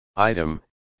Item,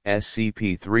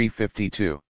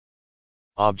 SCP-352.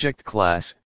 Object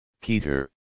Class, Keter.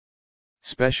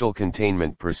 Special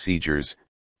Containment Procedures.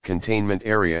 Containment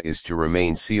area is to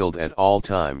remain sealed at all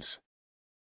times.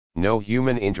 No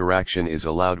human interaction is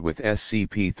allowed with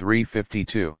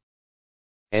SCP-352.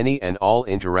 Any and all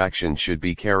interaction should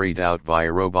be carried out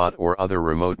via robot or other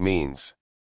remote means.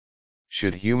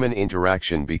 Should human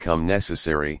interaction become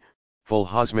necessary, full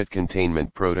hazmat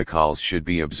containment protocols should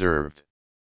be observed.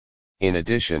 In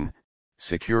addition,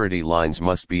 security lines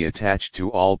must be attached to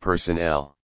all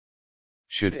personnel.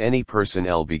 Should any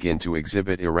personnel begin to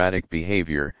exhibit erratic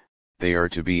behavior, they are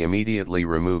to be immediately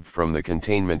removed from the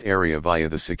containment area via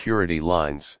the security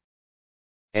lines.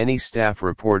 Any staff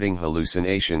reporting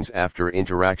hallucinations after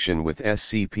interaction with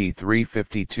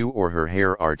SCP-352 or her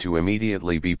hair are to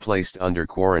immediately be placed under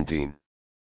quarantine.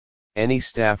 Any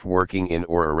staff working in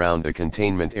or around a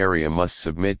containment area must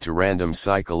submit to random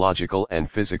psychological and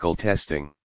physical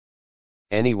testing.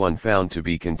 Anyone found to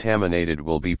be contaminated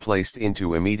will be placed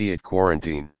into immediate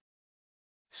quarantine.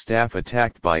 Staff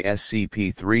attacked by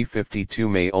SCP-352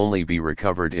 may only be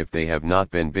recovered if they have not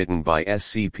been bitten by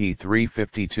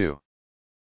SCP-352.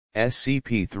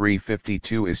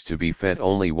 SCP-352 is to be fed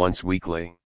only once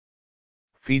weekly.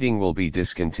 Feeding will be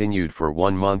discontinued for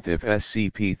 1 month if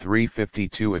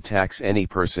SCP-352 attacks any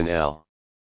personnel.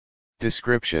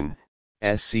 Description: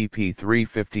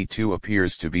 SCP-352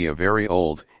 appears to be a very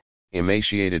old,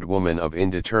 emaciated woman of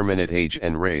indeterminate age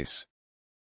and race.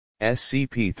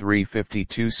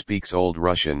 SCP-352 speaks Old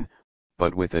Russian,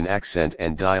 but with an accent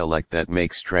and dialect that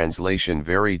makes translation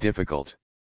very difficult.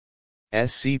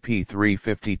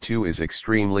 SCP-352 is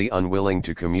extremely unwilling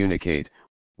to communicate,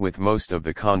 with most of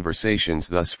the conversations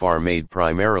thus far made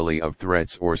primarily of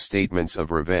threats or statements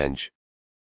of revenge.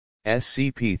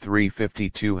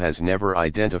 SCP-352 has never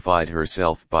identified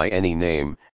herself by any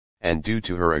name, and due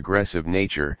to her aggressive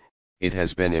nature, it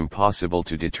has been impossible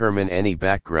to determine any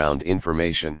background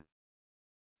information.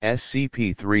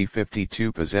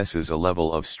 SCP-352 possesses a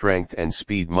level of strength and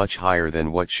speed much higher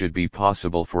than what should be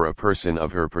possible for a person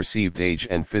of her perceived age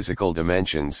and physical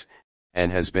dimensions, and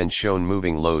has been shown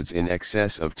moving loads in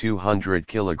excess of 200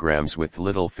 kilograms with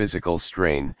little physical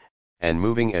strain, and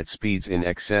moving at speeds in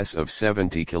excess of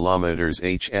 70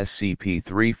 km/h.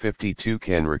 SCP-352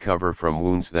 can recover from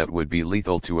wounds that would be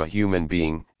lethal to a human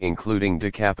being, including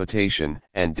decapitation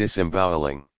and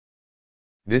disemboweling.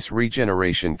 This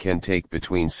regeneration can take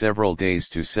between several days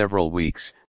to several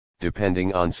weeks,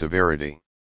 depending on severity.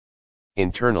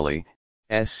 Internally,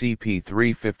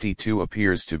 SCP-352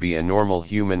 appears to be a normal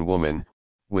human woman,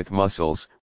 with muscles,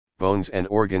 bones and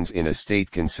organs in a state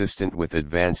consistent with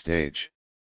advanced age.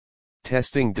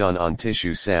 Testing done on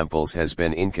tissue samples has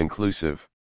been inconclusive.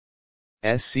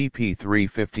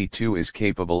 SCP-352 is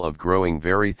capable of growing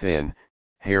very thin,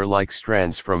 hair-like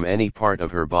strands from any part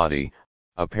of her body,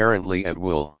 apparently at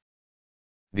will.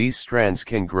 These strands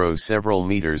can grow several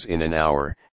meters in an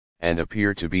hour, and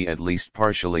appear to be at least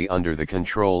partially under the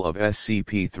control of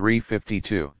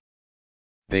SCP-352.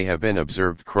 They have been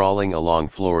observed crawling along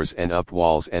floors and up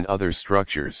walls and other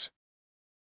structures.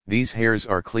 These hairs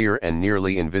are clear and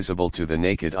nearly invisible to the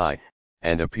naked eye,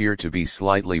 and appear to be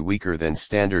slightly weaker than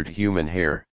standard human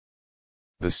hair.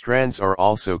 The strands are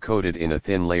also coated in a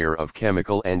thin layer of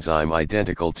chemical enzyme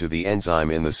identical to the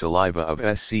enzyme in the saliva of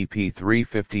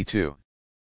SCP-352.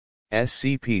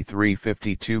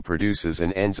 SCP-352 produces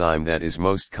an enzyme that is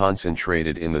most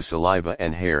concentrated in the saliva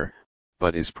and hair,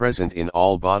 but is present in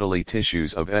all bodily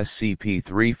tissues of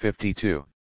SCP-352.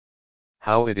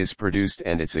 How it is produced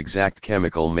and its exact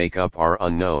chemical makeup are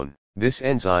unknown. This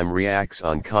enzyme reacts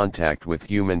on contact with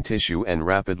human tissue and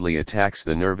rapidly attacks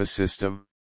the nervous system.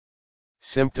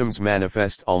 Symptoms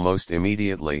manifest almost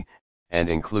immediately, and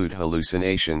include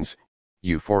hallucinations,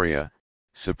 euphoria,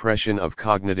 suppression of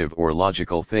cognitive or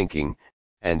logical thinking,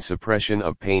 and suppression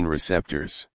of pain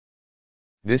receptors.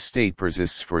 This state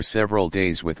persists for several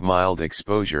days with mild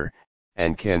exposure,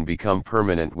 and can become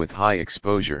permanent with high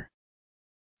exposure.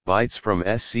 Bites from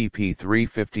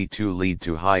SCP-352 lead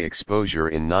to high exposure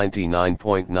in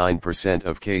 99.9%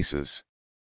 of cases.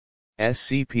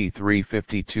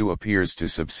 SCP-352 appears to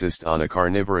subsist on a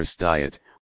carnivorous diet,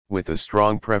 with a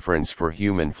strong preference for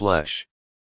human flesh.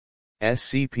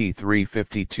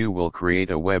 SCP-352 will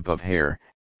create a web of hair,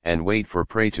 and wait for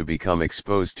prey to become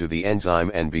exposed to the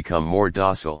enzyme and become more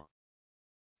docile.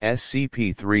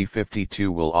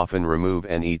 SCP-352 will often remove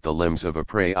and eat the limbs of a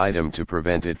prey item to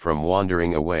prevent it from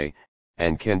wandering away,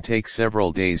 and can take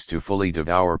several days to fully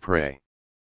devour prey.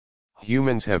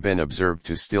 Humans have been observed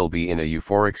to still be in a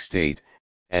euphoric state,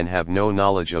 and have no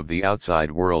knowledge of the outside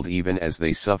world even as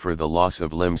they suffer the loss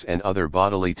of limbs and other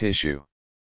bodily tissue.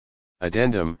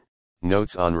 Addendum,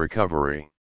 Notes on Recovery.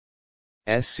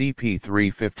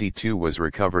 SCP-352 was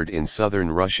recovered in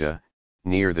southern Russia,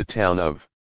 near the town of.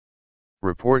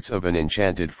 Reports of an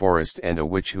enchanted forest and a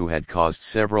witch who had caused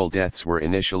several deaths were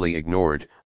initially ignored,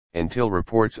 until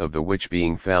reports of the witch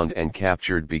being found and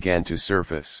captured began to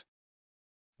surface.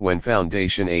 When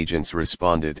Foundation agents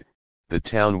responded, the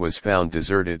town was found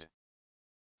deserted.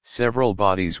 Several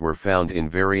bodies were found in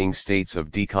varying states of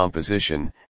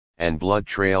decomposition, and blood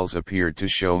trails appeared to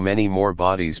show many more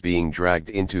bodies being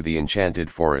dragged into the enchanted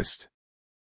forest.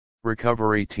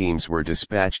 Recovery teams were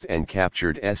dispatched and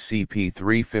captured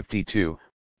SCP-352,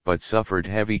 but suffered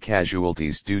heavy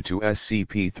casualties due to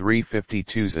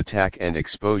SCP-352's attack and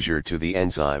exposure to the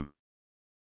enzyme.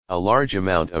 A large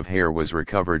amount of hair was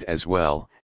recovered as well,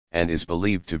 and is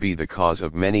believed to be the cause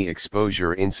of many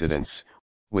exposure incidents,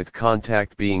 with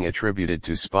contact being attributed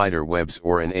to spider webs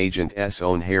or an agent's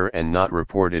own hair and not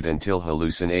reported until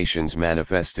hallucinations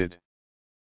manifested.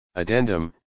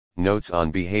 Addendum, Notes on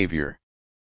Behavior.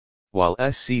 While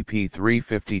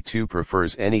SCP-352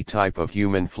 prefers any type of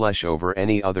human flesh over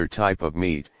any other type of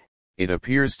meat, it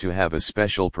appears to have a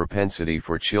special propensity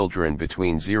for children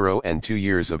between 0 and 2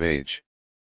 years of age.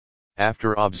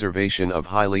 After observation of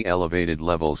highly elevated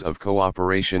levels of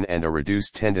cooperation and a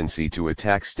reduced tendency to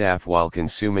attack staff while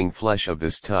consuming flesh of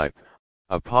this type,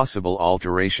 a possible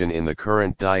alteration in the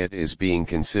current diet is being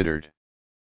considered.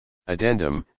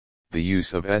 Addendum, the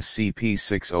use of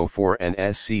SCP-604 and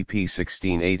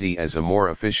SCP-1680 as a more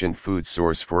efficient food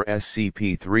source for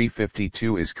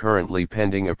SCP-352 is currently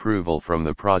pending approval from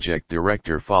the project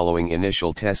director following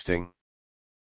initial testing.